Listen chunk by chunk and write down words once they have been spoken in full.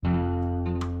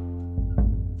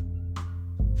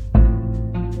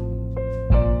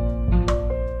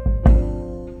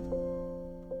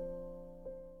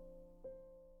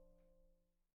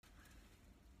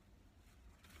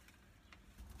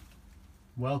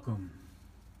Welcome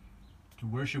to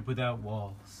Worship Without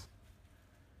Walls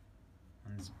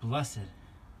on this blessed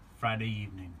Friday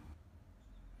evening.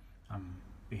 On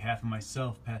behalf of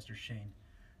myself, Pastor Shane,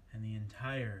 and the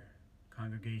entire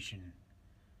congregation,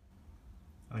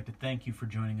 I'd like to thank you for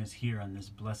joining us here on this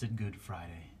blessed Good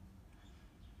Friday.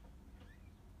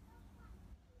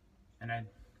 And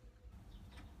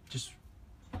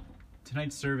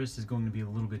tonight's service is going to be a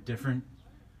little bit different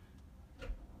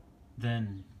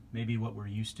than maybe what we're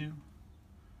used to.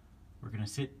 We're going to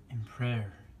sit in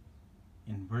prayer,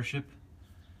 in worship,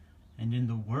 and in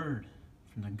the word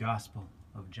from the Gospel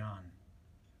of John.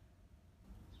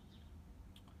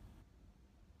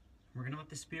 We're going to let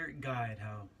the Spirit guide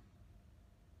how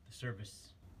the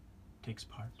service takes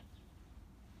part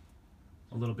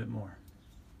a little bit more.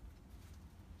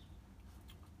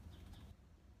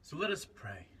 So let us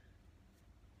pray.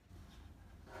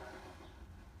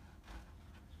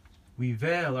 We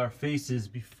veil our faces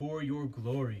before your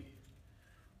glory,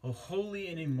 O holy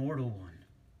and immortal one,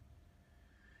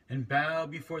 and bow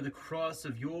before the cross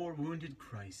of your wounded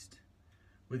Christ.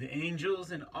 With angels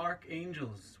and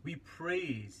archangels, we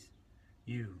praise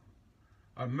you,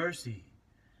 our mercy,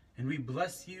 and we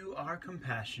bless you, our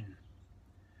compassion.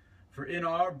 For in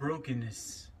our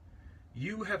brokenness,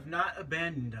 you have not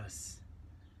abandoned us.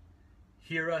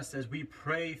 Hear us as we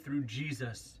pray through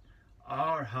Jesus,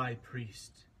 our high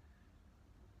priest.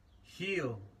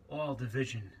 Heal all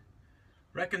division,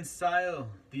 reconcile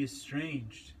the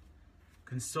estranged,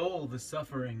 console the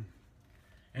suffering,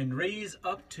 and raise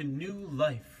up to new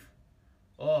life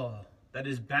all that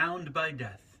is bound by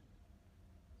death.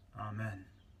 Amen.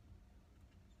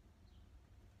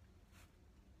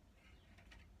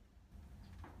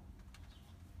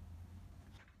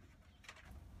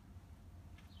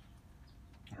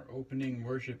 Our opening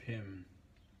worship hymn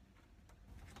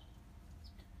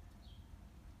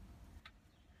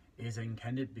is "And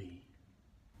Can It Be?"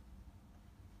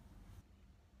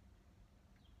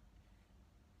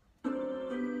 And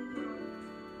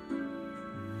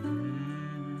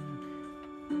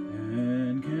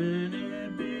can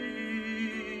it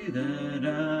be that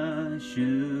I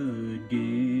should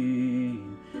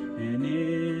gain an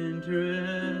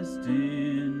interest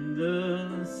in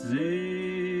the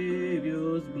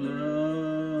Savior's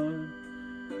blood?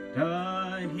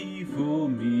 Died he for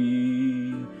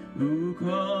me, who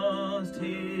caused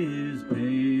his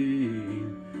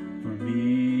pain, for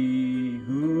me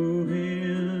who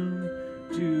him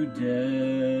to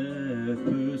death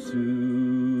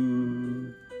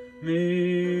pursued.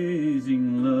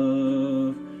 Amazing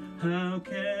love, how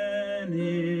can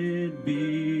it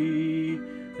be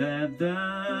that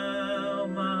thou,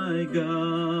 my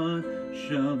God,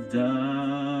 shalt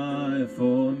die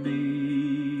for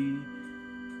me?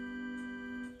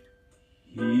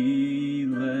 He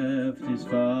left his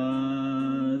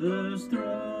Father's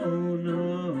throne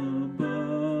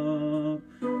above,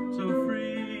 so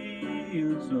free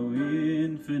and so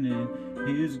infinite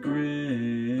his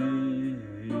grace,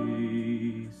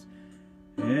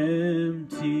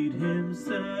 emptied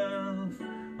himself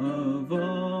of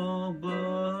all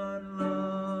but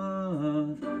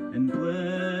love, and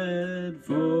bled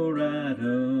for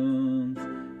Adam's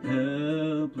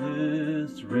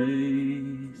helpless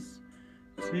race.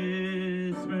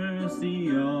 'Tis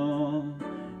mercy all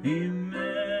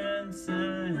immense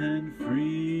and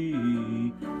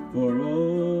free, for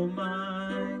oh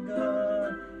my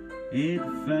God, it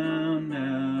found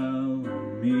out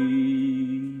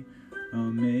me.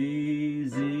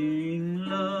 Amazing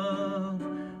love,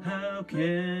 how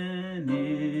can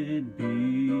it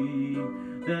be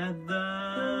that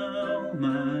thou,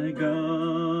 my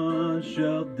God,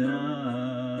 shalt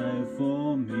die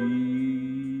for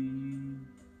me?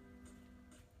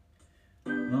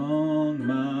 Long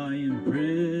my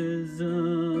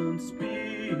imprisoned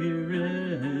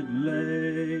spirit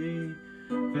lay,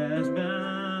 fast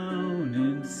bound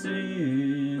in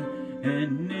sin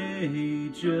and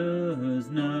nature's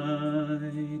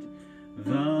night.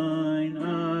 Thine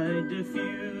eye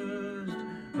diffused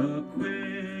a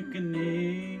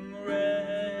quickening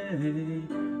ray,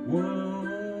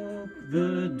 woke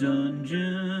the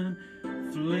dungeon,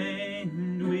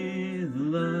 flamed with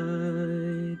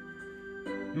light.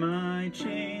 My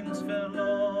chains fell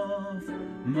off,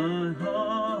 my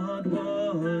heart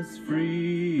was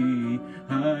free.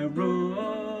 I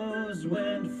rose,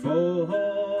 went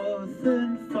forth,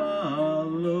 and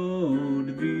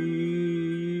followed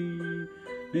thee.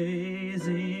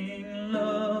 Amazing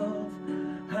love,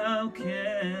 how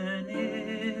can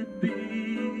it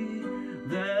be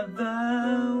that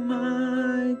thou,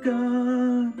 my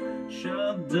God,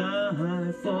 shalt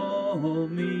die for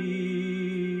me?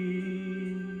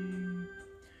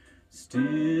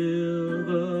 Still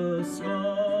the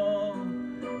small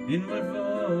inward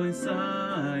voice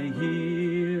I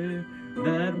hear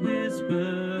that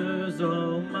whispers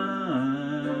all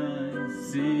my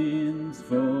sins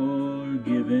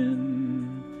forgiven.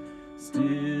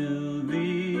 Still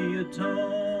the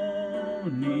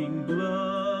atoning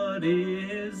blood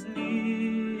is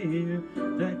near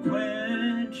that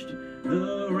quenched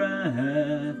the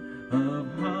wrath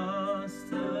of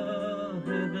hostile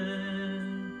heaven.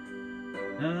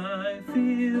 I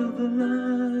feel the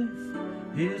life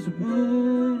his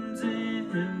wounds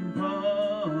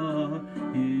impart,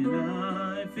 and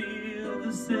I feel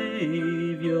the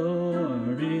Savior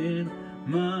in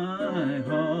my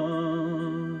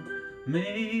heart.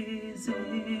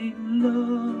 Amazing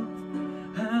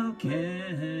love, how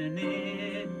can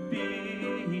it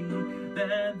be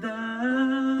that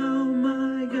thou,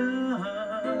 my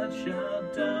God,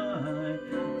 shalt die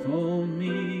for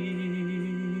me?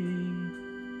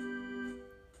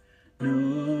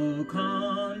 No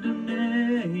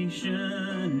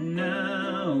condemnation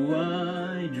now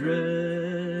I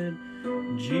dread,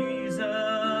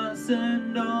 Jesus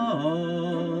and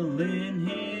all in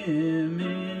him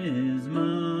is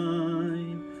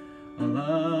mine.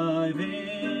 Alive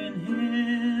in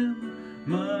him,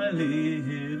 my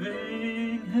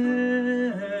living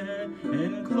head,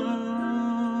 and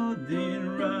clothed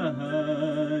in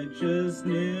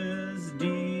righteousness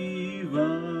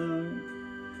divine.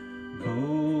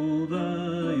 Bold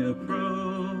I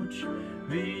approach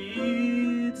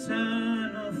the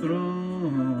eternal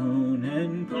throne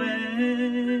and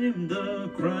claim the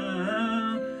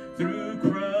crown through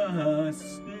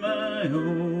Christ my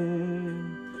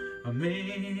own.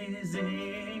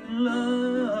 Amazing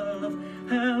love,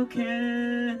 how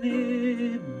can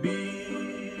it be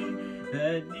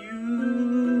that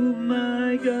you,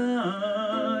 my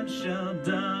God, shall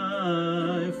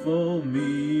die for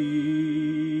me?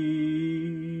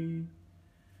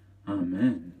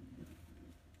 Amen.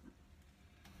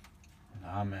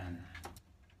 Amen.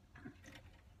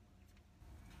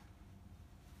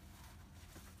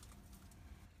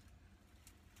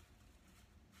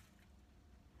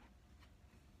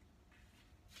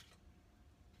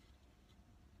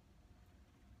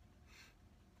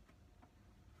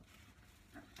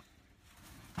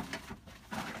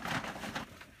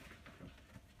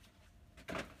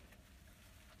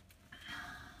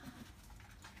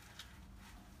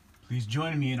 Please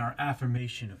join me in our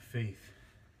affirmation of faith.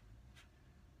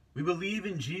 We believe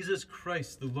in Jesus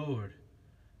Christ the Lord,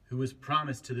 who was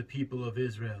promised to the people of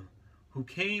Israel, who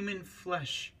came in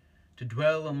flesh to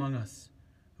dwell among us,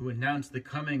 who announced the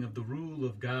coming of the rule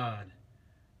of God,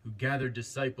 who gathered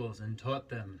disciples and taught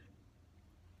them,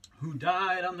 who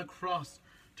died on the cross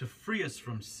to free us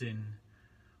from sin,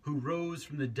 who rose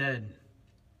from the dead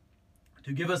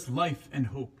to give us life and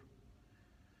hope,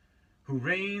 who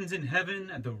reigns in heaven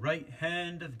at the right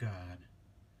hand of God,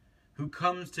 who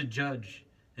comes to judge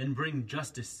and bring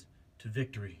justice to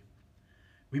victory.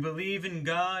 We believe in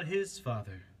God, his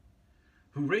Father,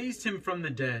 who raised him from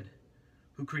the dead,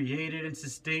 who created and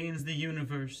sustains the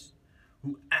universe,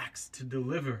 who acts to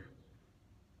deliver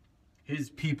his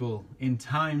people in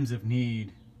times of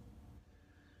need,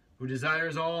 who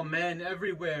desires all men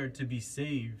everywhere to be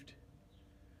saved,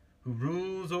 who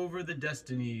rules over the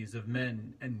destinies of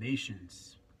men and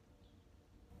nations,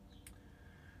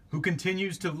 who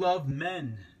continues to love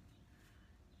men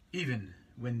even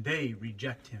when they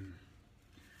reject him.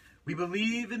 We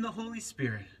believe in the Holy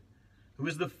Spirit, who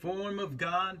is the form of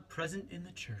God present in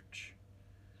the church,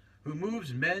 who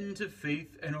moves men to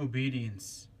faith and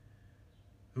obedience,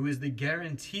 who is the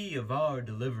guarantee of our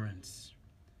deliverance,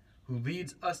 who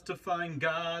leads us to find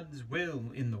God's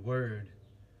will in the Word,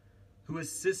 who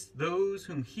assists those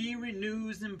whom he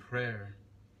renews in prayer,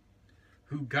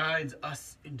 who guides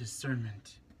us in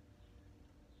discernment,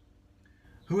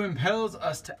 who impels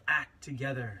us to act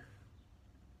together.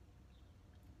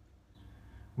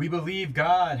 We believe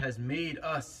God has made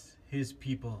us his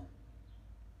people,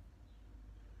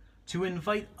 to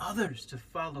invite others to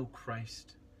follow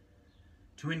Christ,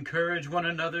 to encourage one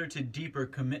another to deeper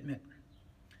commitment,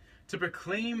 to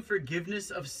proclaim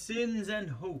forgiveness of sins and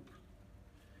hope,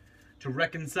 to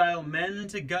reconcile men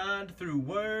to God through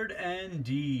word and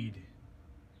deed,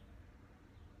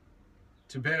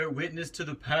 to bear witness to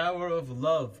the power of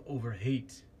love over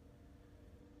hate,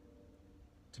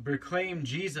 to proclaim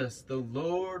Jesus the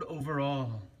Lord over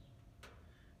all,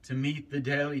 to meet the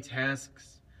daily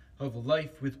tasks of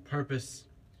life with purpose,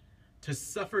 to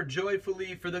suffer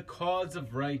joyfully for the cause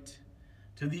of right,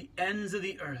 to the ends of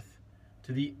the earth,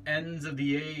 to the ends of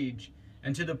the age,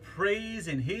 and to the praise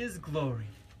in his glory.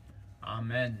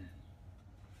 Amen.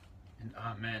 and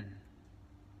amen.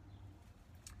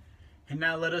 And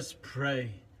now let us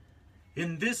pray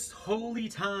in this holy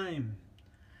time.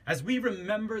 As we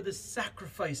remember the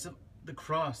sacrifice of the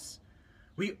cross,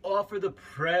 we offer the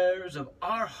prayers of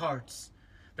our hearts,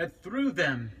 that through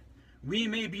them we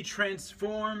may be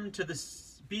transformed to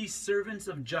be servants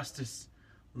of justice,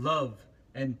 love,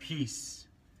 and peace.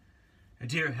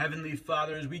 Dear Heavenly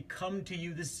Father, as we come to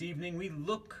you this evening, we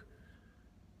look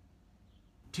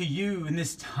to you in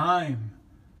this time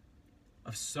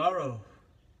of sorrow,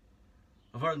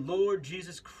 of our Lord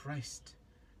Jesus Christ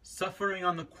suffering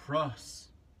on the cross.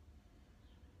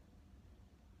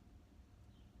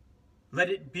 Let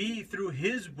it be through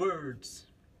his words,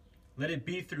 let it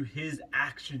be through his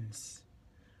actions,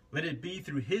 let it be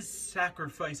through his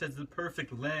sacrifice as the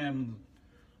perfect Lamb,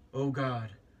 O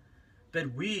God,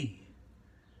 that we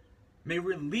may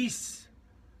release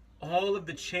all of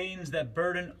the chains that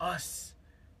burden us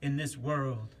in this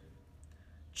world.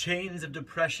 Chains of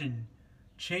depression,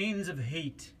 chains of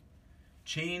hate,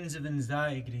 chains of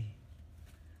anxiety,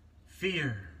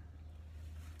 fear,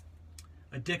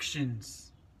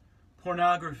 addictions,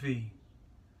 pornography,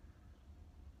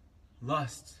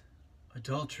 lust,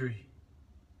 adultery,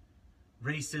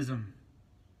 racism.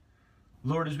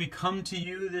 Lord, as we come to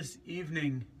you this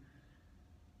evening,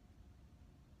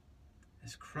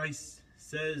 as Christ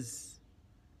says,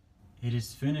 it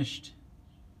is finished.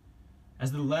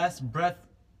 As the last breath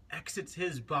exits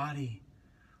his body,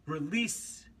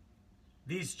 release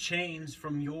these chains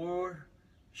from your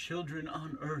children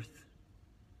on earth.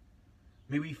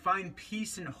 May we find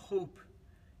peace and hope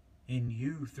in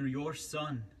you through your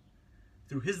Son,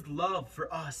 through his love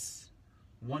for us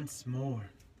once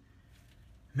more.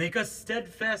 Make us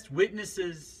steadfast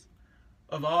witnesses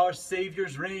of our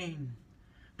Savior's reign,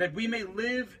 that we may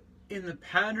live in the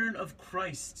pattern of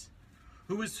Christ,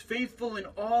 who is faithful in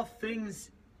all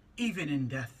things, even in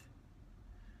death,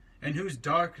 and whose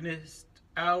darkest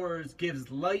hours gives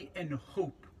light and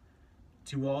hope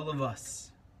to all of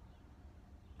us.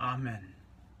 Amen.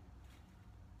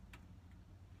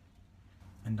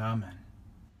 And amen.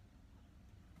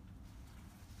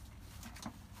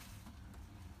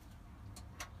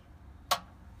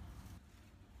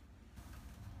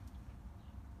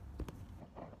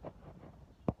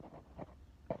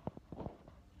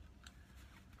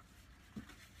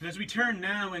 And as we turn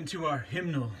now into our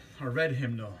hymnal, our red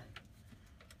hymnal,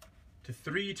 to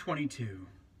 322,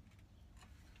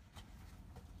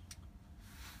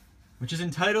 which is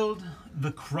entitled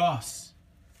The Cross,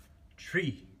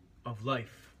 Tree of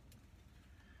Life.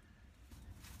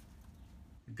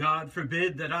 God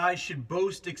forbid that I should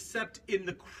boast except in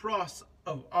the cross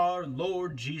of our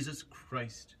Lord Jesus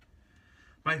Christ,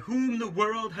 by whom the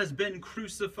world has been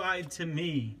crucified to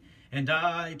me, and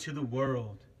I to the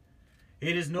world.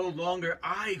 It is no longer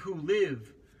I who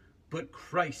live, but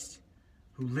Christ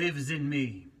who lives in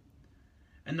me.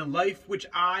 And the life which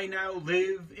I now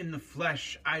live in the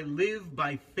flesh, I live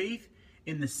by faith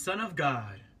in the Son of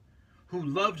God, who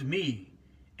loved me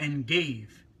and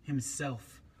gave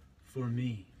himself for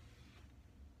me.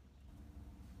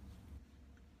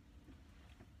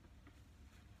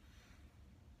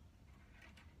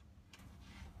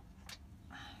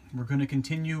 We're going to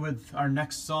continue with our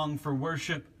next song for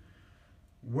worship,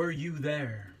 Were You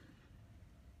There?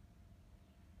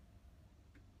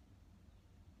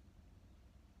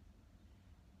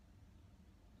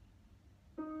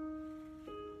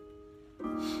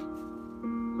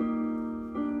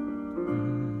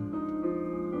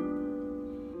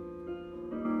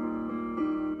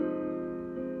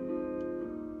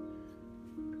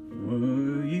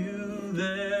 Were you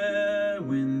there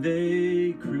when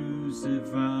they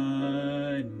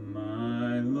crucified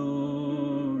my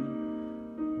Lord?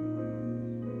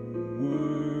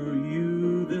 Were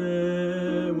you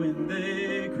there when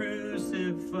they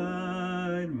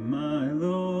crucified my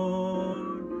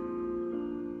Lord?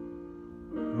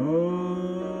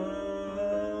 Oh,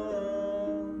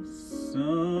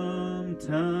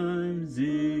 sometimes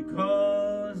it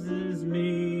causes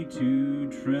me to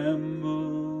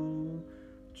tremble,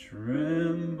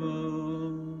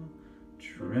 tremble,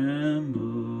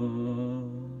 tremble.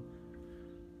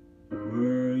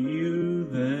 Were you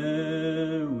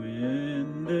there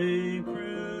when they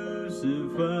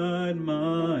crucified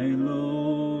my Lord?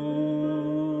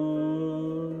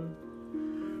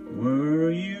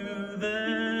 Were you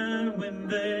there when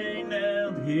they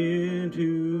nailed him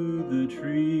to the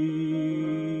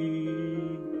tree?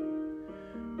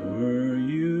 Were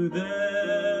you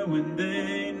there when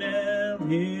they nailed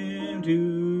him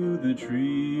to the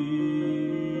tree?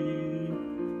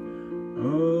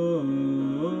 Oh,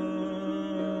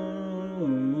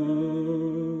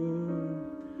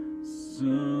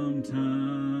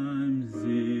 Sometimes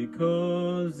it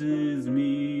causes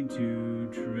me to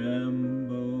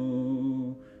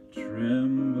tremble,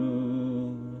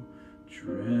 tremble,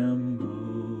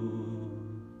 tremble.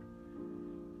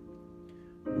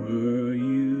 Were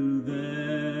you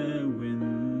there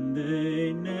when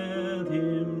they nailed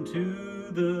him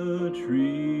to the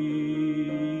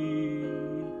tree?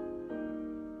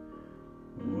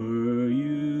 Were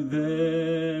you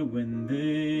there when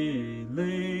they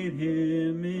laid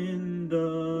him in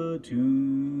the tomb?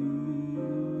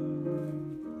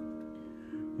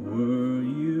 Were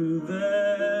you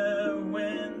there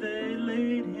when they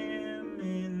laid him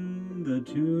in the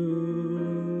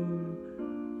tomb?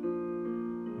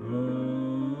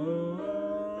 Oh,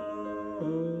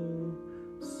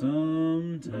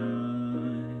 sometimes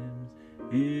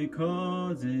it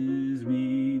causes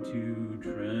me to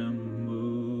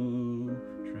tremble,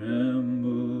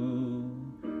 tremble,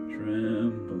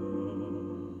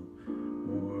 tremble.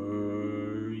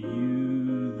 Were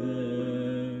you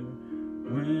there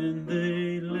when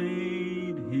they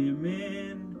laid him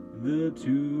in the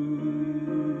tomb?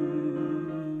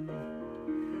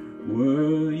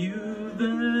 Were you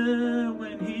there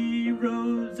when he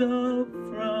rose up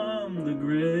from the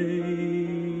grave?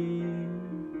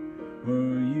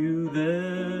 Were you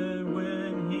there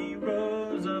when he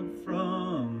rose up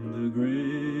from the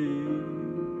grave?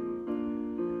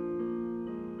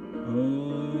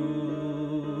 Oh,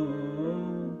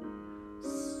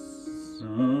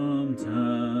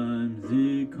 sometimes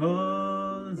it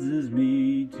causes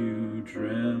me to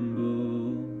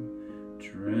tremble,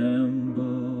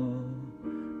 tremble,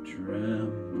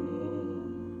 tremble.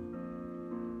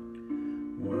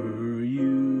 Were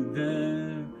you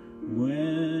there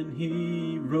when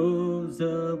he rose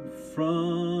up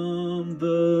from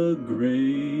the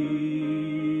grave?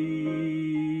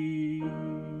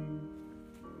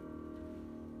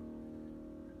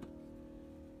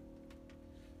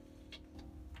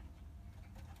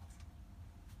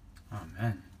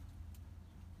 Amen.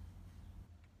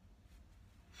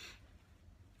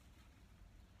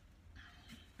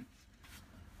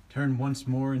 Turn once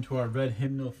more into our red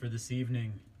hymnal for this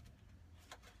evening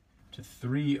to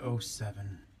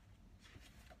 307.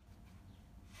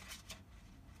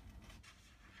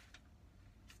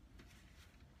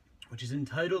 Which is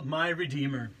entitled, My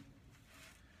Redeemer.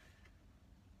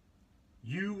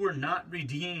 You were not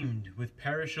redeemed with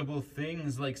perishable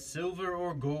things like silver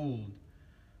or gold,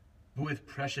 but with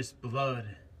precious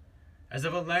blood, as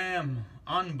of a lamb,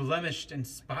 unblemished and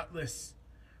spotless,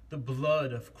 the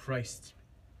blood of Christ.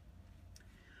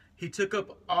 He took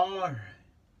up our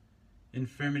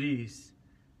infirmities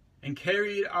and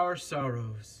carried our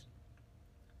sorrows.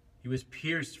 He was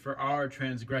pierced for our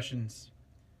transgressions.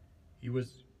 He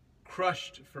was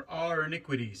crushed for our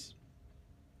iniquities.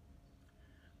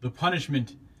 The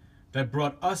punishment that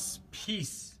brought us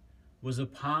peace was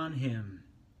upon him,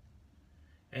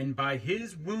 and by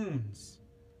his wounds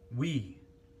we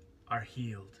are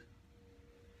healed.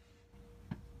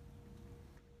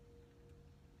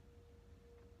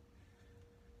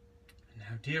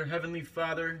 Now, dear Heavenly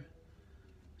Father,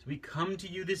 as we come to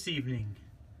you this evening,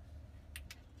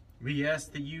 we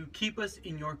ask that you keep us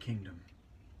in your kingdom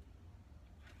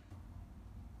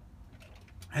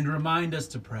and remind us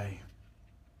to pray.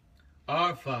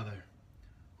 Our Father,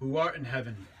 who art in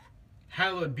heaven,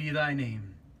 hallowed be thy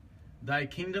name. Thy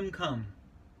kingdom come,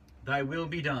 thy will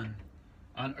be done,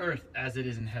 on earth as it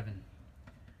is in heaven.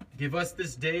 Give us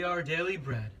this day our daily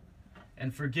bread,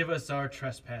 and forgive us our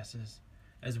trespasses,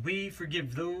 as we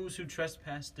forgive those who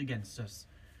trespass against us.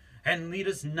 And lead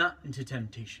us not into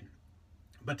temptation,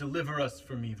 but deliver us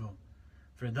from evil.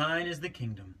 For thine is the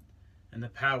kingdom, and the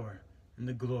power, and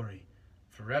the glory,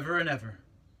 forever and ever.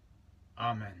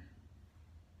 Amen.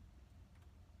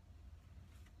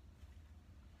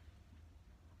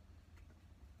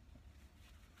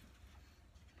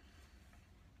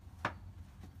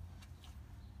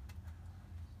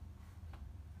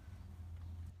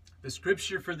 The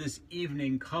scripture for this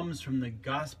evening comes from the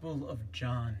Gospel of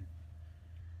John,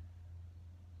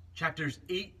 chapters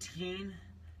 18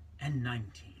 and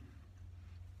 19.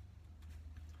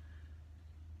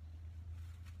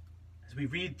 As we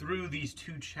read through these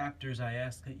two chapters, I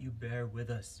ask that you bear with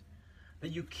us, that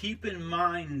you keep in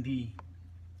mind the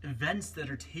events that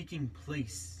are taking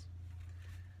place,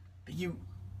 that you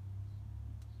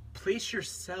place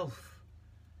yourself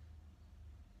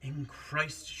in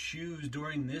Christ's shoes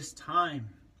during this time,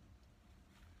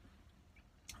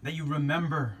 that you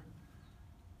remember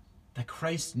that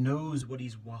Christ knows what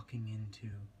he's walking into,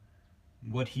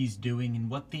 what he's doing, and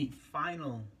what the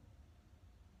final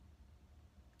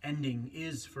ending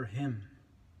is for him.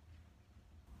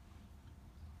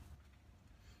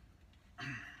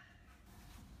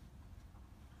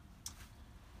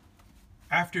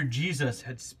 After Jesus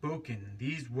had spoken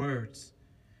these words,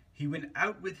 he went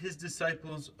out with his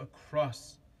disciples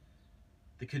across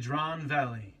the Kidron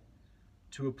Valley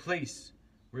to a place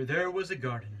where there was a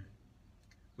garden,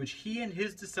 which he and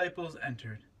his disciples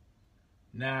entered.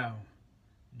 Now,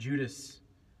 Judas,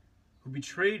 who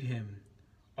betrayed him,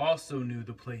 also knew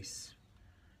the place,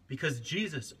 because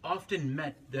Jesus often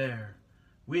met there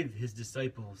with his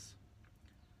disciples.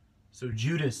 So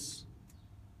Judas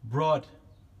brought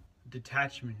a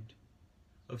detachment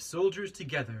of soldiers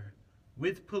together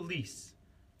with police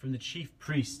from the chief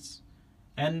priests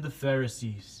and the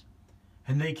Pharisees,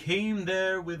 and they came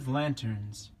there with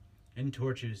lanterns and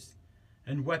torches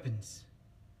and weapons.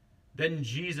 Then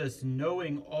Jesus,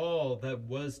 knowing all that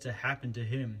was to happen to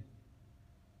him,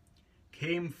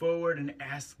 came forward and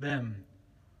asked them,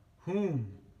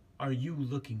 "Whom are you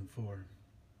looking for?"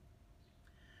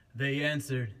 They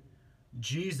answered,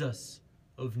 "Jesus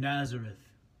of Nazareth."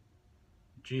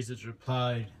 Jesus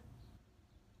replied,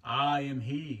 "I am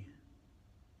he."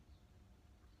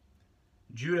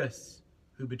 Judas,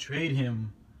 who betrayed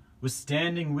him, was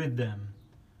standing with them.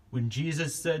 When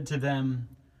Jesus said to them,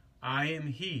 "I am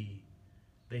he,"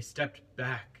 they stepped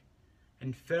back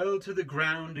and fell to the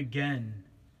ground again.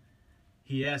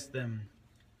 He asked them,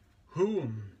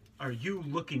 "Whom are you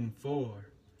looking for?"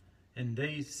 And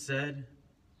they said,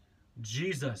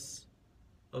 "Jesus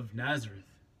of Nazareth."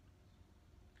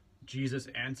 Jesus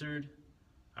answered,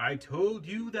 "I told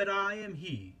you that I am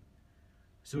he.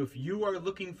 So if you are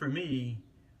looking for me,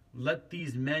 let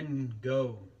these men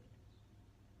go."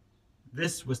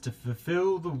 This was to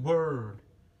fulfill the word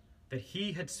that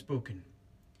he had spoken.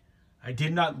 "I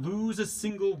did not lose a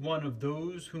single one of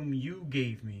those whom you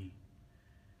gave me."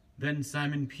 Then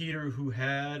Simon Peter, who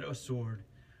had a sword,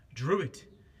 drew it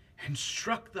and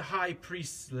struck the high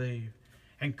priest's slave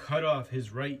and cut off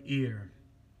his right ear.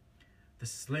 The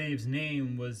slave's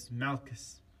name was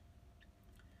Malchus.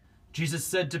 Jesus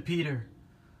said to Peter,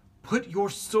 "Put your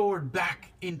sword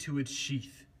back into its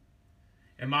sheath.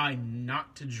 Am I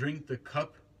not to drink the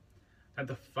cup that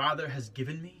the Father has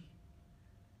given me?"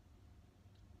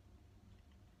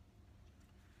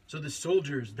 So the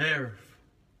soldiers, their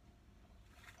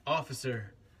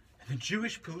officer, and the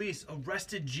Jewish police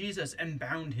arrested Jesus and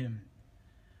bound him.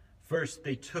 First,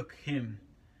 they took him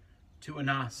to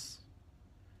Annas,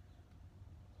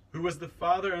 who was the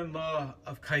father-in-law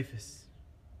of Caiaphas,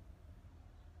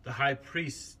 the high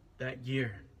priest that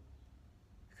year.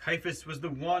 Caiaphas was the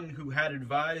one who had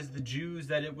advised the Jews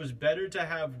that it was better to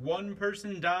have one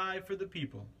person die for the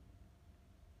people.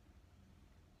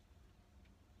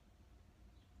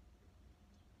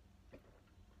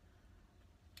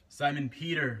 Simon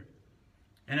Peter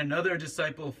and another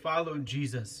disciple followed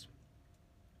Jesus.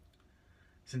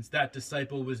 Since that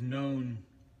disciple was known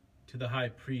to the high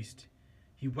priest,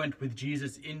 he went with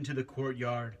Jesus into the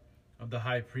courtyard of the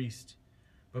high priest.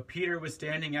 But Peter was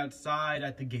standing outside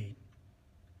at the gate.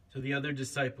 So the other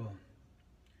disciple,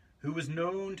 who was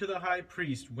known to the high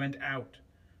priest, went out,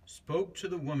 spoke to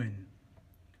the woman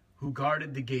who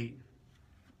guarded the gate,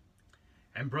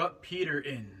 and brought Peter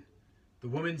in. The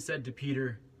woman said to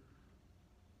Peter,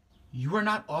 "You are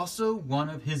not also one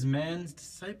of his man's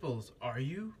disciples, are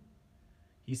you?"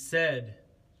 He said,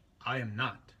 "I am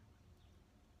not."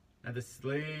 Now the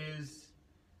slaves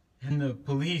and the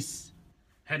police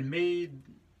had made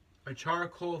a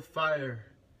charcoal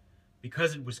fire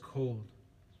because it was cold,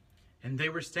 and they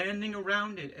were standing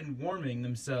around it and warming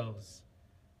themselves.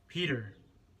 Peter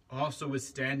also was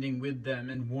standing with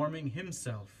them and warming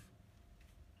himself.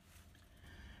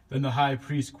 Then the high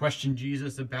priest questioned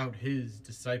Jesus about his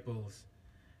disciples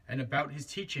and about his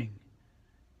teaching.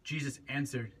 Jesus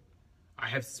answered, "I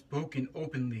have spoken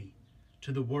openly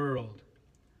to the world.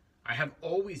 I have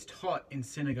always taught in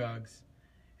synagogues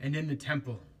and in the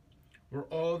temple, where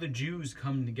all the Jews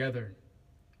come together.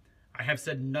 I have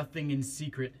said nothing in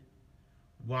secret.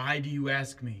 Why do you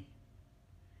ask me?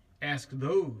 Ask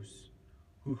those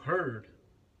who heard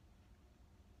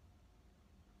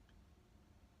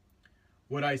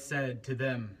what I said to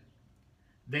them.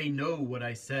 They know what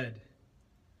I said."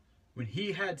 When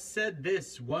he had said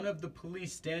this, one of the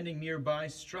police standing nearby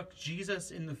struck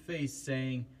Jesus in the face,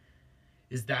 saying,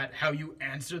 "Is that how you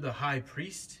answer the high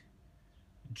priest?"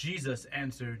 Jesus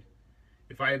answered,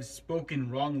 "If I have spoken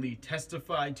wrongly,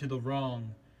 testify to the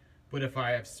wrong. But if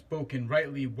I have spoken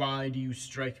rightly, why do you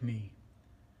strike me?"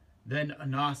 Then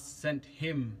Annas sent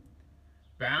him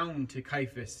bound to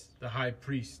Caiaphas, the high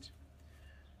priest.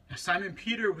 Now Simon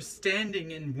Peter was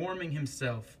standing and warming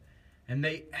himself, and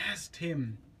they asked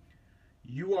him,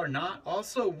 "You are not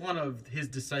also one of his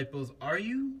disciples, are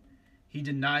you?" He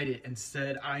denied it and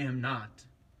said, "I am not."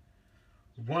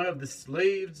 One of the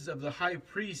slaves of the high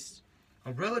priest,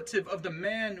 a relative of the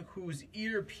man whose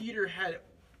ear Peter had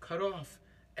cut off,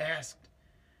 asked,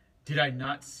 "Did I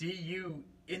not see you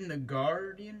in the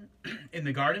garden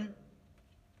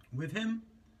with him?"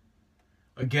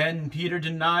 Again Peter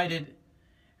denied it,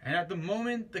 and at the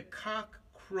moment the cock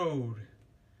crowed.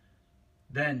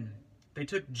 Then they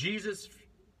took Jesus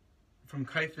from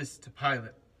Caiaphas to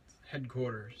Pilate's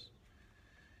headquarters.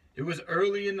 It was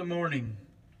early in the morning.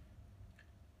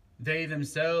 They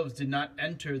themselves did not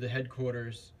enter the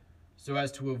headquarters so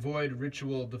as to avoid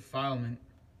ritual defilement,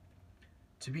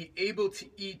 to be able to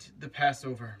eat the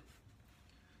Passover.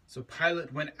 So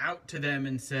Pilate went out to them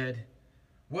and said,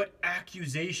 "What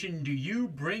accusation do you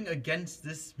bring against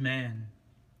this man?"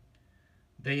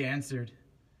 They answered,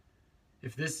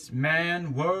 "If this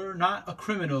man were not a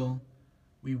criminal,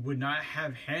 we would not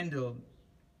have handed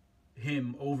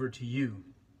him over to you."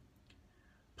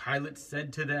 Pilate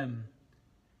said to them,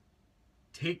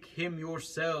 "Take him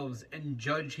yourselves and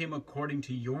judge him according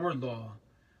to your law."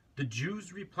 The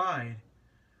Jews replied,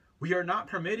 "We are not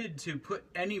permitted to put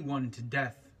anyone to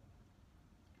death."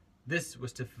 This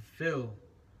was to fulfill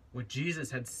what Jesus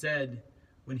had said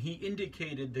when he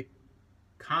indicated the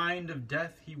kind of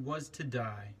death he was to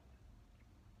die.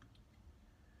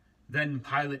 Then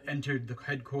Pilate entered the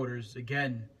headquarters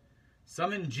again,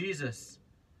 summoned Jesus,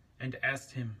 and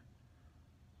asked him,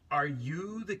 "Are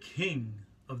you the king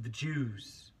of the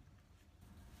Jews?"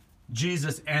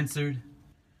 Jesus answered,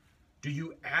 "Do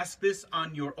you ask this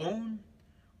on your own,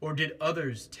 or did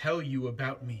others tell you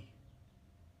about me?"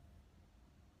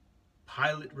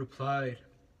 Pilate replied,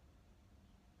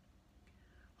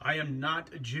 "I am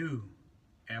not a Jew,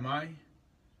 am I?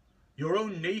 Your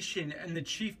own nation and the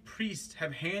chief priests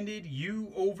have handed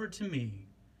you over to me.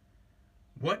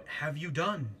 What have you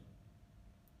done?"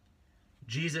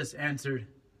 Jesus answered,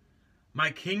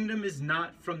 "My kingdom is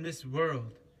not from this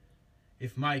world.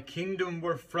 If my kingdom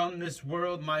were from this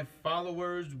world, my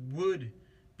followers would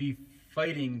be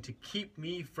fighting to keep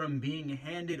me from being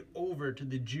handed over to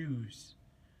the Jews.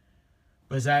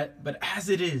 But as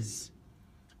it is,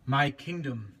 my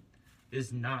kingdom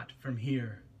is not from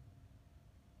here."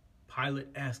 Pilate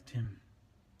asked him,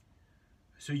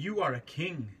 "So you are a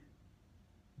king?"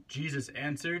 Jesus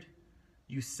answered,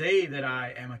 "You say that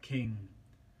I am a king.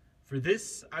 For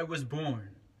this I was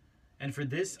born, and for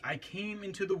this I came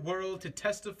into the world to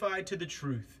testify to the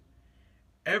truth.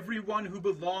 Everyone who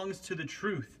belongs to the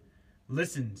truth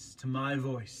listens to my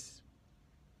voice."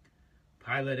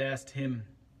 Pilate asked him,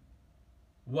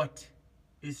 "What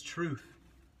is truth?"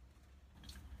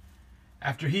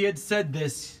 After he had said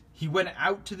this, he went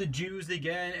out to the Jews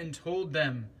again and told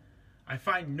them, "I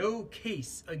find no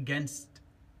case against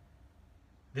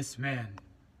this man.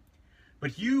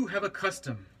 But you have a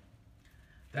custom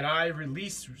that I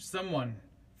release someone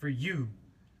for you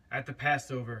at the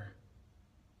Passover.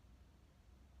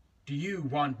 Do you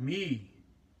want me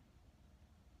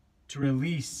to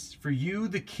release for you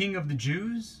the King of the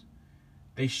Jews?"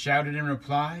 They shouted in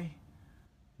reply,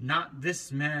 "Not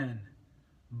this man,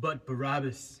 but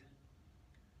Barabbas."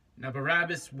 Now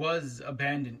Barabbas was a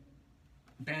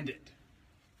bandit.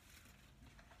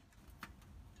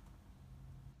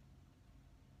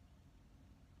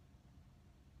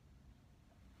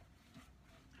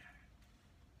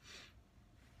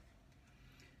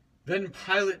 Then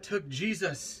Pilate took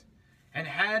Jesus and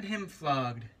had him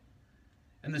flogged,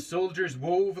 and the soldiers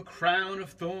wove a crown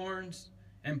of thorns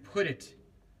and put it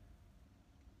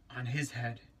on his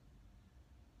head.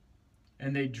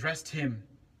 And they dressed him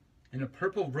in a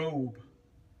purple robe.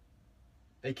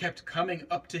 They kept coming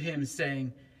up to him,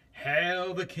 saying,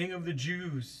 "Hail the King of the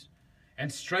Jews,"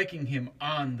 and striking him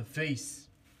on the face.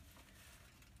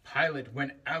 Pilate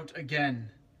went out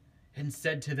again and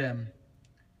said to them,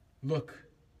 "Look,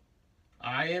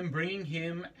 I am bringing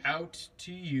him out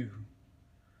to you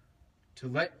to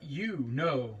let you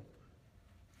know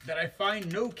that I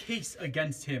find no case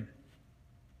against him."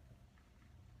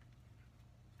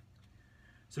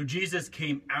 So Jesus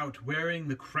came out wearing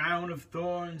the crown of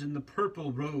thorns and the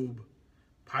purple robe.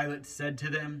 Pilate said to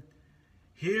them,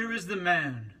 "Here is the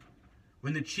man."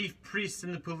 When the chief priests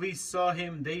and the police saw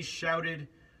him, they shouted,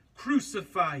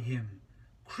 "Crucify him!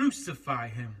 Crucify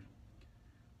him!"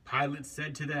 Pilate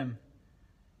said to them,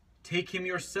 "Take him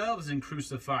yourselves and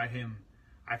crucify him.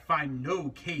 I find no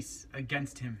case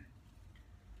against him."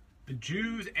 The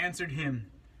Jews answered him,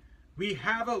 "We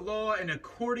have a law, and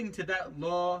according to that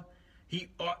law, he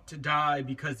ought to die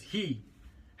because he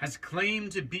has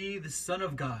claimed to be the Son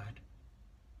of God."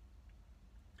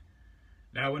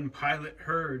 Now when Pilate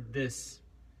heard this,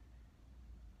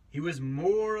 he was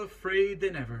more afraid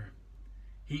than ever.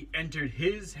 he entered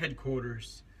his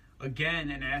headquarters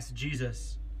again and asked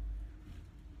Jesus,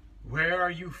 "Where are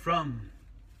you from?"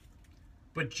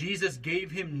 But Jesus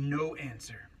gave him no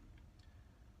answer.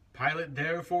 Pilate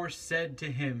therefore said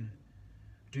to him,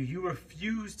 "Do you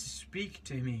refuse to speak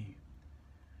to me?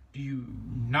 Do you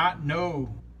not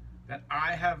know that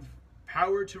I have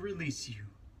power to release you,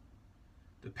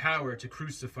 the power to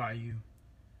crucify you?"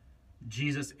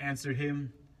 Jesus answered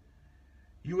him,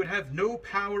 "You would have no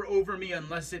power over me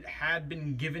unless it had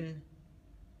been given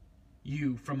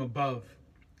you from above.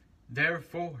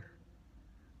 Therefore,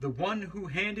 the one who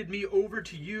handed me over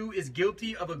to you is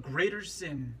guilty of a greater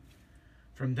sin."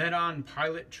 From then on,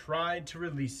 Pilate tried to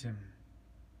release him.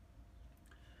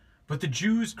 But the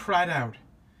Jews cried out,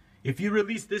 "If you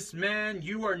release this man,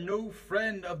 you are no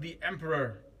friend of the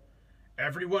emperor.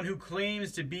 Everyone who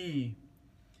claims to be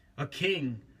a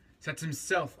king sets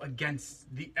himself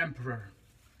against the emperor."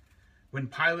 When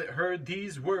Pilate heard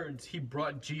these words, he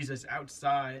brought Jesus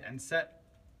outside and set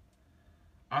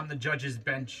on the judge's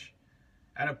bench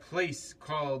at a place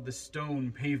called the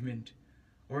Stone Pavement,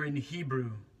 or in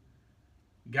Hebrew,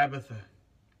 Gabbatha.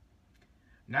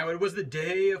 Now it was the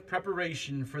day of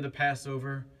preparation for the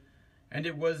Passover, and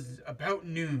it was about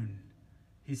noon.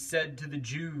 He said to the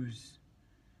Jews,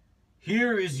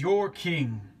 "Here is your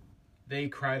king." They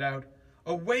cried out,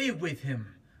 "Away with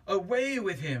him! Away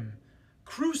with him!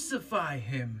 Crucify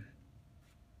him!"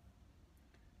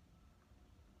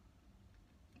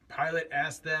 Pilate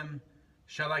asked them,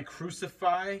 "Shall I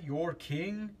crucify your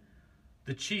king?"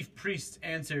 The chief priests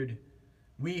answered,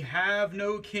 "We have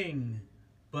no king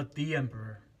but the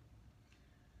emperor."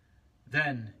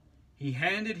 Then he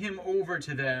handed him over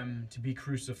to them to be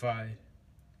crucified.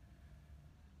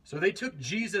 So they took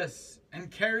Jesus,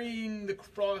 and carrying the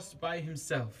cross by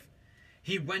himself,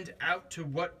 he went out to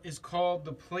what is called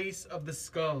the place of the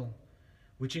skull,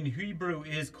 which in Hebrew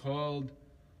is called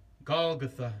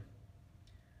Golgotha.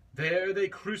 There they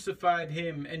crucified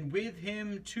him, and with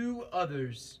him 2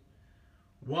 others,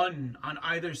 one on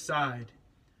either side,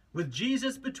 with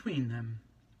Jesus between them.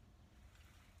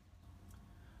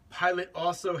 Pilate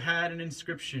also had an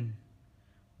inscription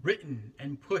written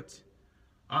and put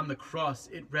on the cross.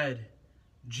 It read,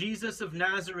 "Jesus of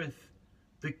Nazareth,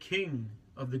 the King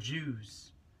of the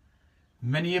Jews."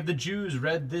 Many of the Jews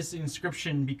read this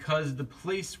inscription because the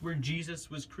place where Jesus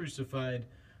was crucified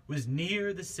was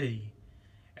near the city,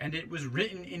 and it was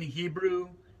written in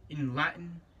Hebrew, in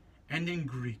Latin, and in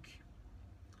Greek.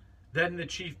 Then the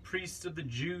chief priests of the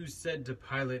Jews said to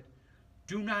Pilate,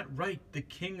 "Do not write the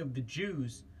King of the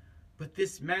Jews, but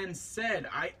this man said,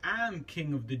 'I am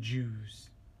King of the Jews.'"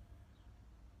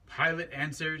 Pilate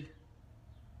answered,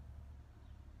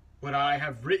 "What I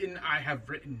have written, I have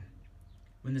written."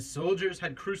 When the soldiers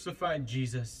had crucified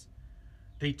Jesus,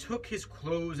 they took his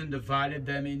clothes and divided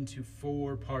them into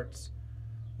 4 parts,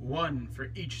 one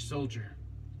for each soldier.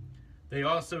 They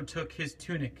also took his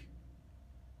tunic.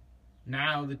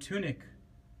 Now the tunic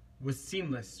was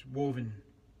seamless, woven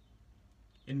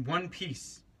in one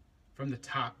piece from the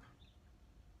top.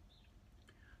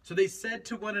 So they said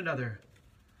to one another,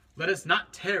 "Let us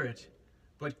not tear it,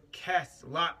 but cast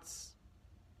lots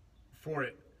for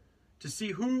it, to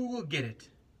see who will get it."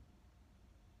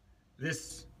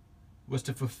 This was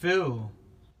to fulfill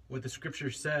what the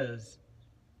scripture says,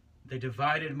 "They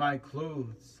divided my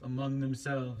clothes among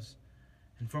themselves,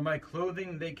 and for my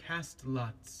clothing they cast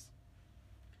lots."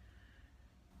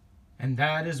 And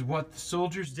that is what the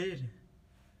soldiers did.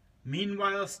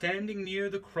 Meanwhile, standing near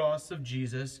the cross of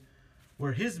Jesus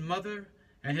were his mother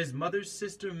and his mother's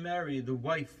sister Mary, the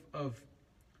wife of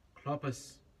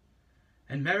Clopas,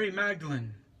 and Mary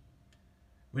Magdalene.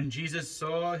 When Jesus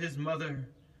saw his mother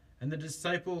and the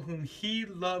disciple whom he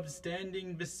loved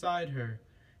standing beside her,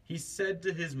 he said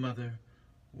to his mother,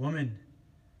 "Woman,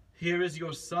 here is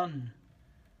your son."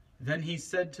 Then he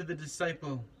said to the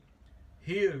disciple,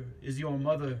 "Here is your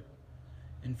mother."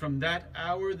 And from that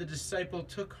hour the disciple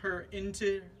took her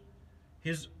into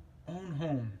his own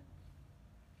home.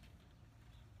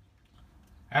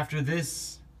 After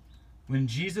this, when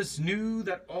Jesus knew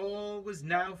that all was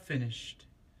now finished,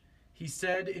 he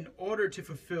said, in order to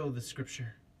fulfill the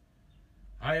scripture,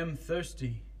 "I am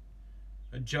thirsty."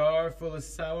 A jar full of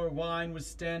sour wine was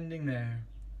standing there.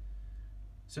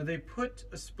 So they put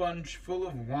a sponge full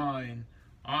of wine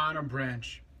on a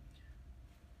branch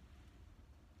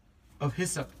of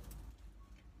hyssop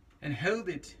and held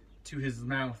it to his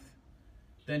mouth.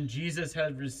 Then Jesus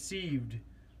had received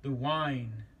the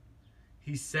wine.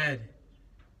 He said,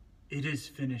 "It is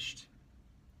finished."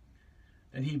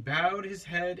 Then he bowed his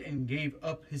head and gave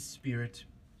up his spirit.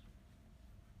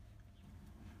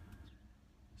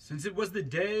 Since it was the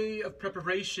day of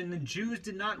preparation, the Jews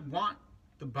did not want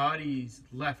the bodies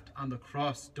left on the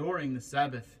cross during the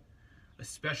Sabbath,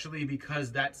 especially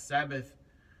because that Sabbath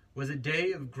was a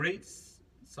day of great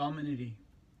solemnity.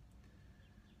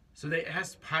 So they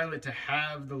asked Pilate to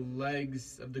have the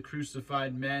legs of the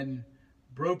crucified men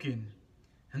broken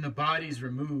and the bodies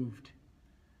removed.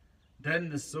 Then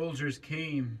the soldiers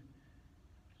came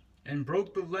and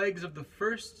broke the legs of the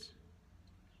first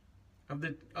of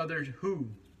the others who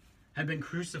had been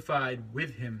crucified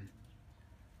with him.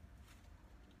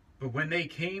 But when they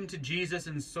came to Jesus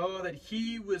and saw that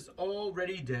he was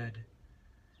already dead,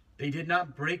 they did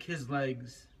not break his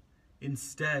legs.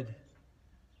 Instead,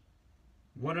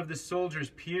 one of the soldiers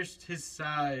pierced his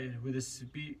side with a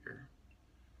spear,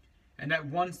 and at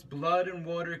once blood and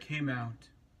water came out.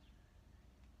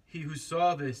 He who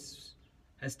saw this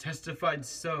has testified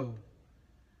so,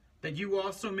 that you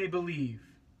also may believe.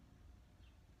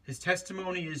 His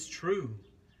testimony is true,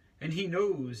 and he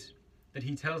knows that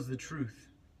he tells the truth.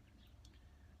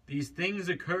 These things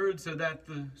occurred so that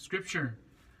the scripture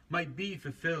might be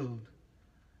fulfilled.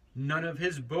 None of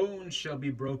his bones shall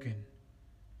be broken.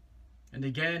 And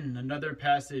again, another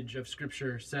passage of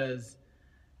scripture says,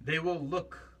 they will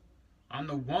look on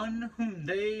the one whom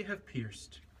they have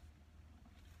pierced.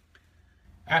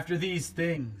 After these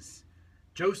things,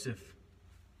 Joseph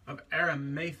of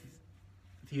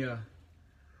Arimathea,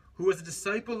 who was a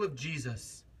disciple of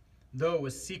Jesus, though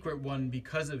a secret one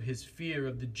because of his fear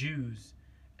of the Jews,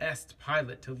 asked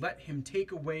Pilate to let him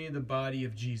take away the body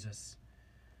of Jesus.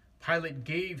 Pilate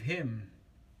gave him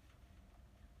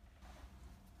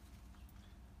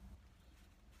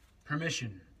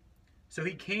permission, so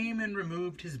he came and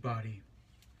removed his body.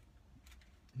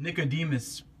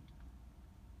 Nicodemus,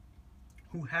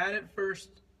 who had at first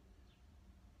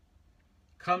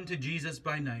come to Jesus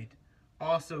by night,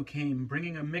 also came,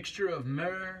 bringing a mixture of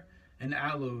myrrh and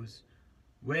aloes,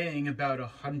 weighing about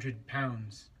 100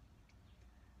 pounds.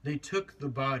 They took the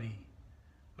body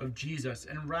of Jesus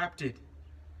and wrapped it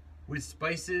with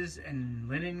spices and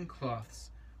linen cloths,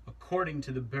 according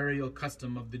to the burial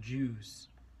custom of the Jews.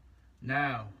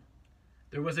 Now,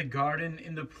 there was a garden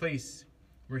in the place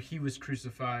where he was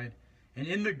crucified, and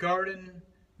in the garden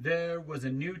there was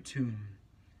a new tomb,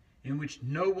 in which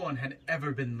no one had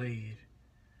ever been laid.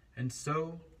 And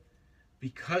so,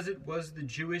 because it was the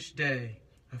Jewish day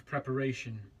of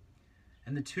preparation,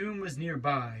 and the tomb was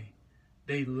nearby,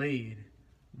 they laid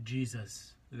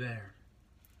Jesus there.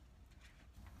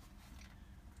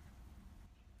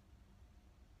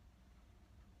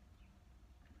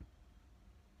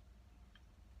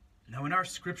 Now in our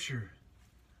scripture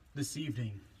this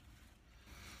evening,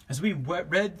 as we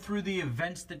read through the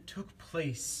events that took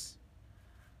place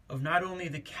of not only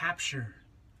the capture,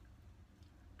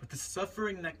 but the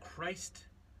suffering that Christ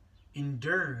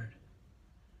endured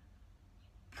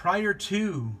prior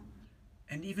to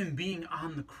and even being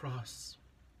on the cross.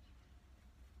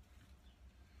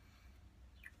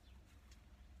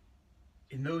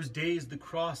 In those days, the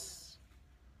cross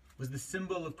was the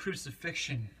symbol of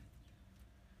crucifixion.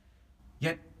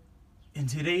 Yet, in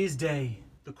today's day,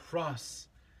 the cross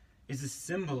is a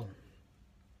symbol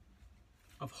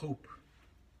of hope.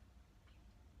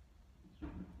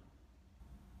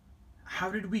 How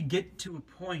did we get to a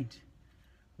point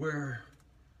where,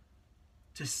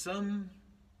 to some,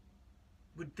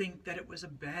 would think that it was a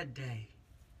bad day,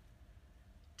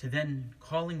 to then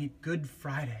calling it Good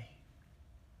Friday,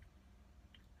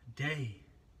 a day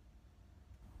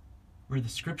where the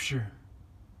scripture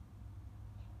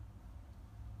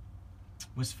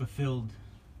was fulfilled,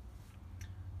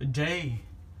 a day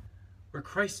where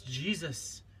Christ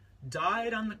Jesus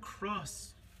died on the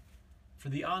cross for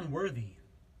the unworthy.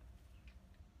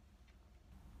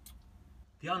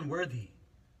 The unworthy,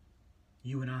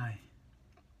 you and I.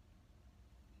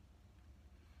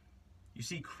 You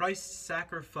see, Christ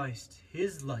sacrificed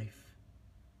his life.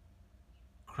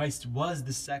 Christ was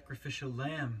the sacrificial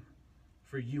lamb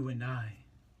for you and I.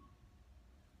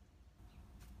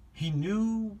 He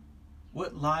knew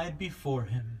what lied before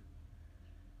him,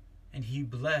 and he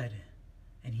bled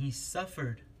and he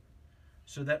suffered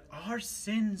so that our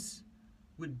sins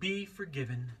would be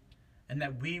forgiven and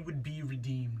that we would be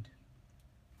redeemed.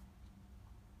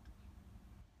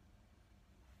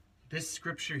 This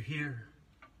scripture here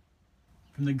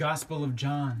from the Gospel of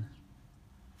John,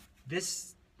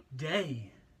 this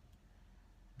day,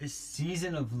 this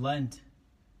season of Lent,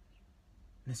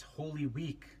 this Holy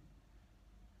Week,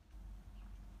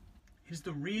 is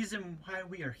the reason why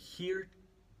we are here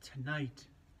tonight.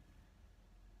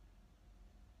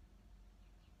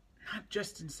 Not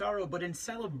just in sorrow, but in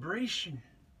celebration.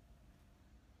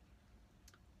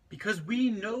 Because we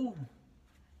know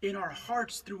in our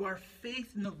hearts through our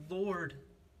faith in the Lord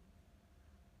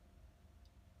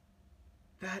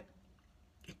that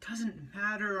it doesn't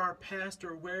matter our past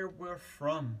or where we're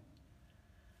from.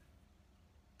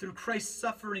 Through Christ's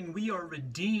suffering, we are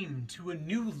redeemed to a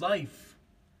new life,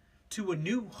 to a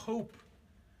new hope.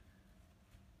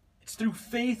 It's through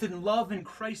faith and love in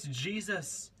Christ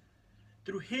Jesus,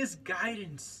 through his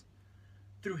guidance,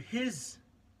 through his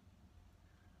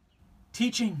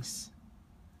teachings,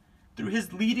 through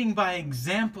his leading by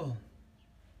example,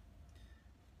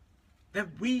 that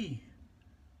we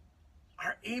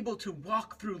are able to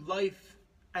walk through life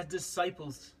as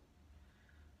disciples,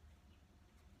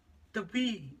 that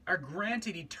we are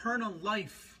granted eternal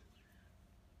life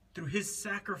through his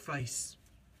sacrifice.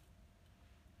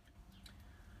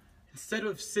 Instead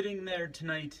of sitting there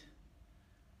tonight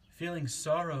feeling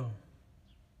sorrow,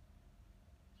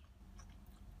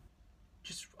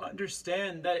 just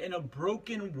understand that in a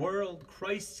broken world,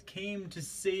 Christ came to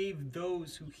save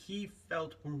those who he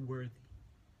felt were worthy.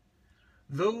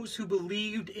 Those who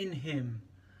believed in him,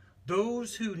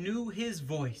 those who knew his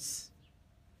voice,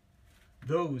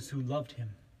 those who loved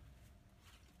him.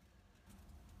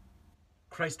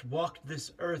 Christ walked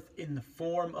this earth in the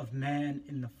form of man,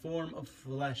 in the form of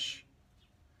flesh,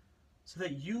 so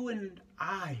that you and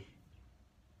I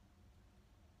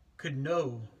could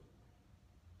know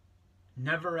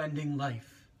never-ending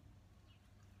life,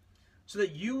 so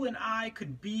that you and I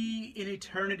could be in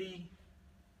eternity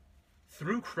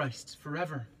through Christ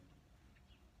forever.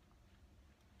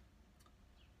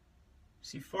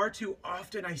 See, far too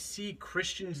often I see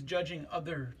Christians judging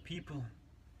other people,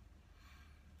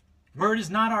 where it is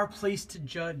not our place to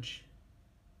judge.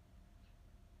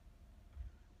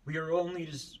 We are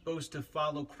only supposed to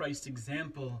follow Christ's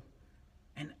example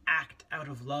and act out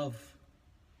of love.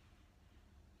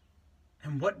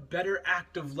 And what better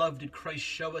act of love did Christ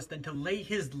show us than to lay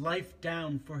his life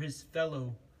down for his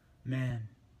fellow man?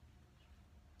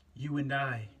 You and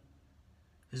I,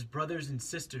 his brothers and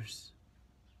sisters.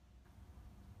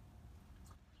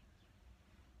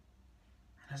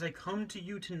 As I come to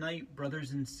you tonight,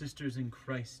 brothers and sisters in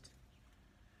Christ,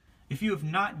 if you have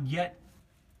not yet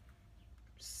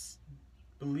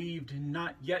believed and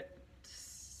not yet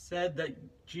said that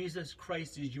Jesus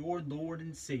Christ is your Lord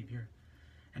and Savior,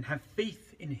 and have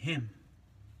faith in him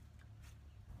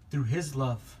through his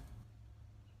love,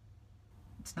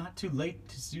 it's not too late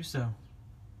to do so.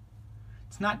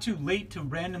 It's not too late to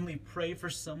randomly pray for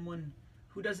someone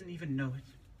who doesn't even know it.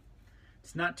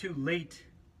 It's not too late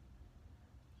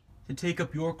to take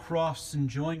up your cross and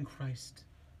join Christ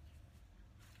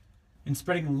in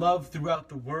spreading love throughout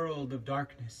the world of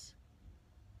darkness,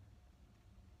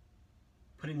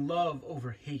 putting love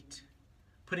over hate,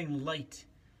 putting light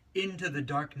into the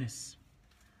darkness.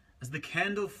 As the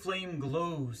candle flame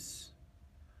glows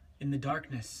in the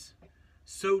darkness,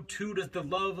 so too does the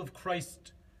love of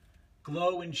Christ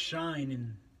glow and shine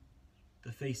in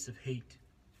the face of hate.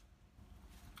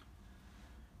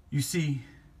 You see,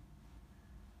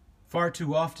 far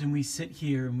too often we sit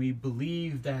here and we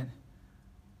believe that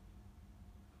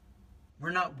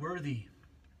we're not worthy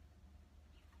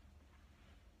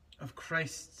of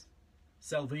Christ's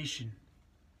salvation.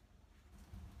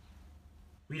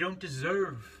 We don't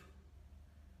deserve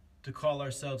to call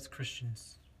ourselves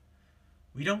Christians.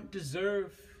 We don't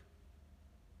deserve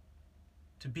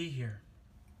to be here.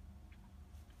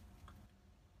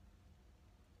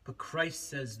 But Christ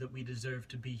says that we deserve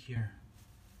to be here.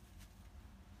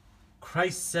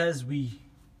 Christ says we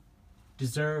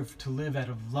deserve to live out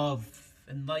of love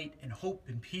and light and hope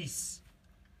and peace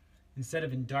instead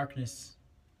of in darkness.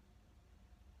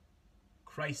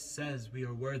 Christ says we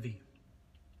are worthy.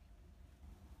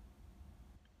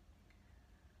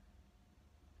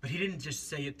 But he didn't just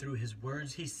say it through his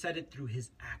words, he said it through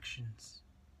his actions.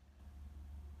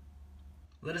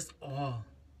 Let us all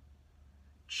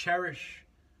cherish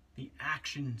the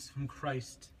actions from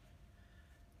Christ.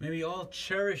 May we all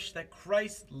cherish that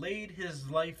Christ laid his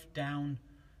life down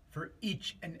for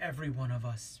each and every one of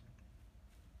us.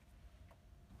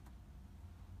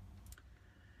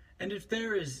 And if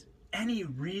there is any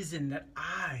reason that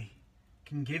I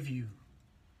can give you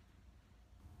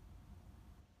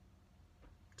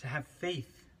to have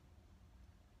faith,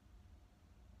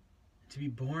 to be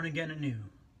born again anew,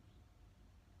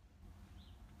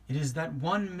 it is that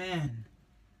one man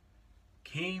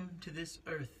came to this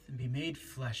earth and be made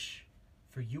flesh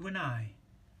for you and I,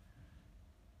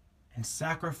 and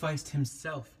sacrificed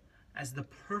himself as the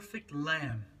perfect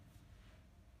lamb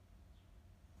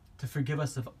to forgive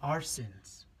us of our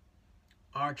sins,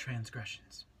 our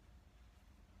transgressions.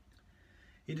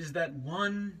 It is that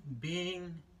one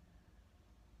being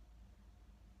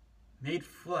made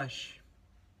flesh,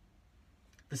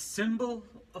 the symbol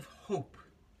of hope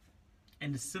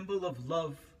and the symbol of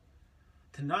love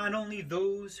to not only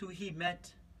those who he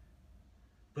met,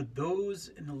 but those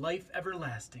in the life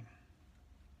everlasting.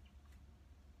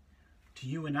 To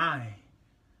you and I,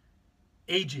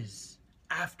 ages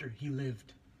after he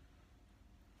lived.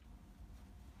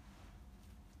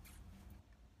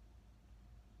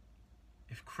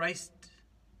 If Christ's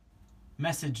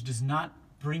message does not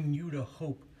bring you to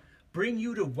hope, bring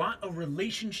you to want a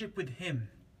relationship with him,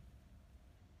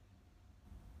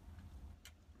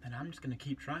 then I'm just going to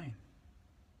keep trying.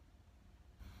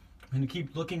 I'm going to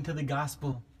keep looking to the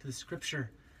gospel, to the scripture,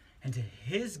 and to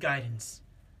his guidance,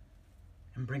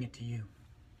 and bring it to you.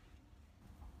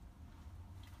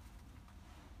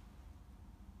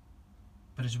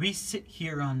 But as we sit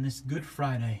here on this Good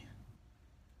Friday,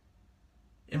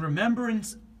 in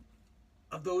remembrance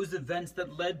of those events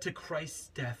that led to Christ's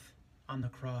death on the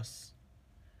cross,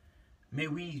 may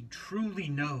we truly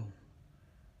know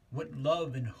what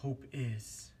love and hope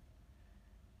is.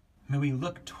 May we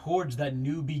look towards that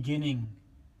new beginning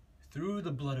through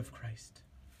the blood of Christ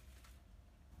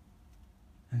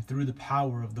and through the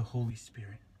power of the Holy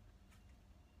Spirit.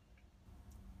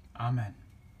 Amen.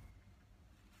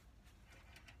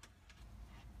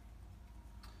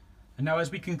 And now,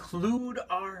 as we conclude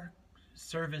our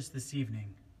service this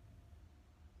evening,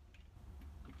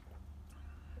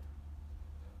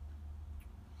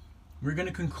 we're going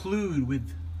to conclude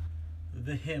with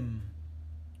the hymn,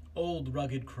 Old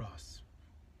Rugged Cross.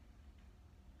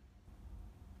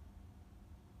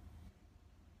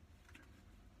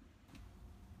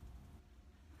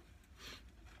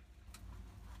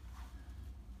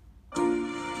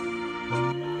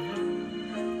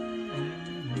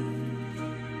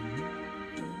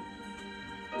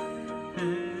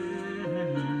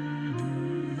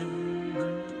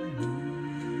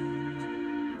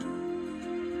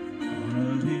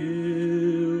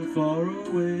 Far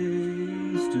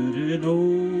away stood an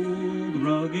old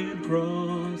rugged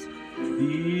cross,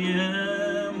 the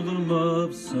emblem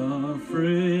of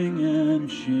suffering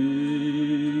and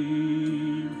shame.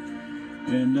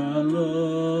 And I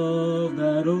love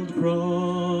that old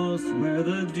cross where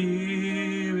the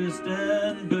dearest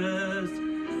and best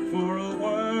for a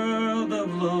world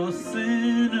of lost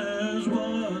sinners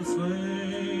was slain.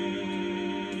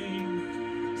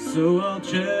 So I'll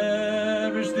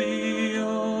cherish the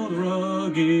old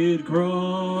rugged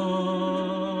cross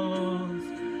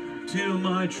till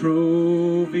my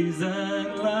trophies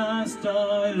at last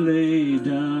I lay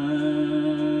down.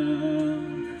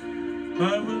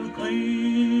 I will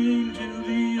cling to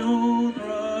the old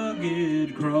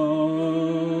rugged cross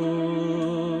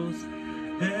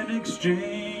and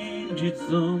exchange it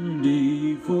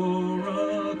someday for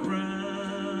a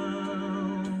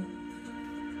crown.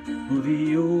 Oh,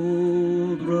 the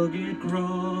old rugged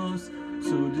cross,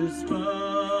 so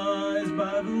despised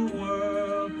by the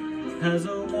world, has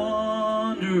a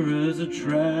wanderer's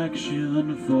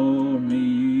attraction for me.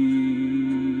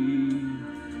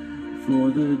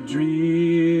 For the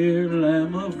dear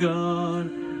Lamb of God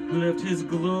left his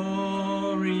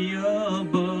glory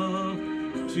above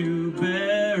to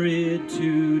bear it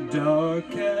to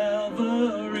dark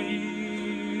Calvary.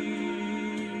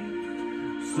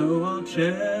 So I'll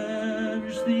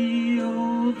cherish the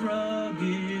old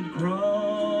rugged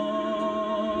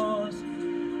cross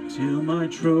till my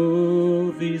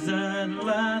trophies at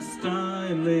last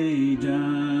I lay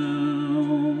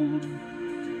down.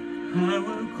 I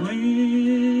will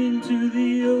cling to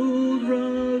the old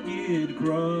rugged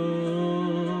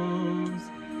cross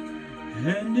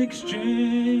and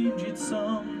exchange it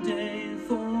someday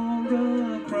for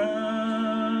a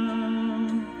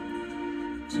crown.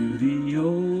 To the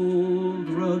old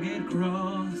rugged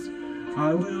cross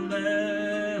I will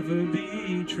ever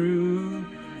be true,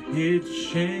 its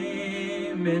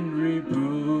shame and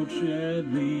reproach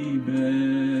gently bear.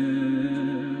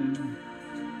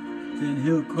 Then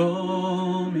he'll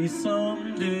call me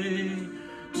someday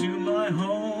to my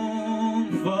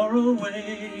home far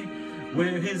away,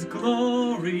 where his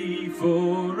glory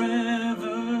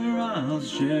forever I'll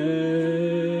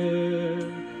share.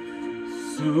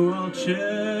 So I'll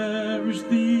cherish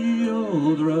the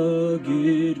old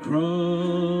rugged cross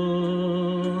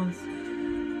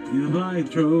till my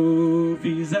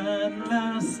trophies at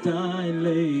last I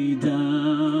lay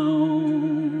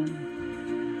down.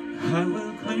 I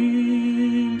will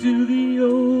cling to the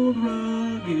old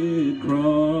rugged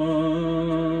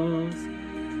cross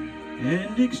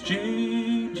and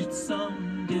exchange it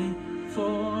someday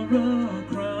for a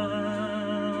crown.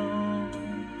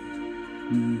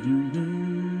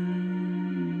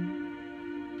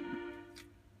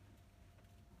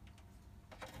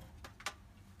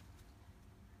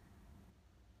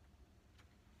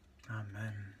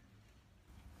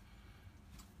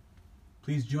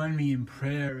 Please join me in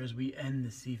prayer as we end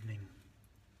this evening.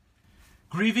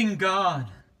 Grieving God,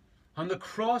 on the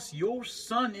cross your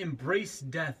Son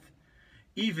embraced death,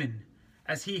 even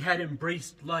as he had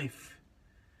embraced life.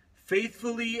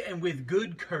 Faithfully and with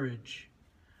good courage,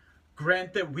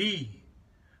 grant that we,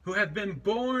 who have been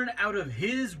born out of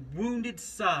his wounded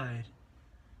side,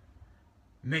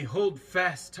 may hold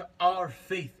fast to our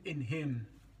faith in him,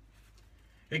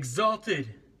 exalted,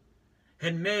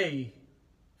 and may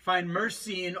find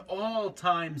mercy in all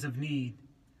times of need.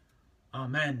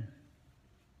 Amen.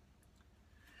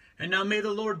 And now may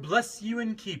the Lord bless you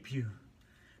and keep you.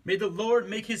 May the Lord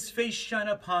make his face shine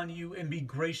upon you and be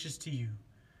gracious to you.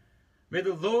 May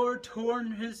the Lord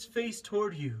turn his face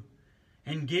toward you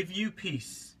and give you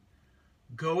peace.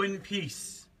 Go in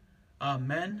peace.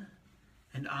 Amen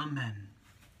and amen.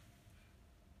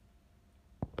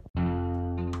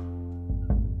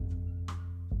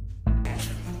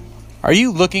 Are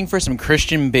you looking for some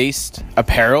Christian-based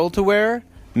apparel to wear?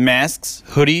 Masks,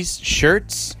 hoodies,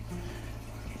 shirts,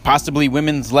 possibly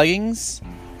women's leggings?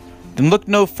 Then look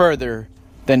no further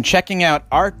than checking out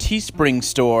our Teespring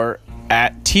store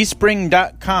at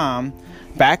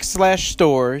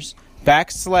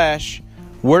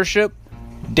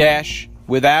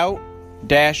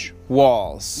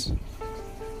teespring.com/stores/worship-without-walls.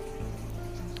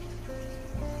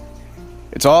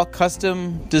 It's all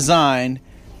custom designed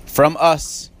from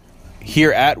us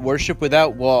here at Worship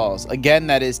Without Walls. Again,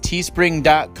 that is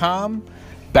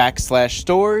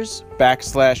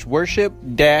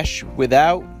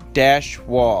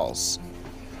teespring.com/stores/worship-without-walls.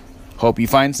 Hope you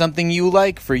find something you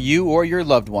like for you or your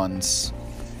loved ones.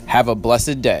 Have a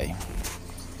blessed day.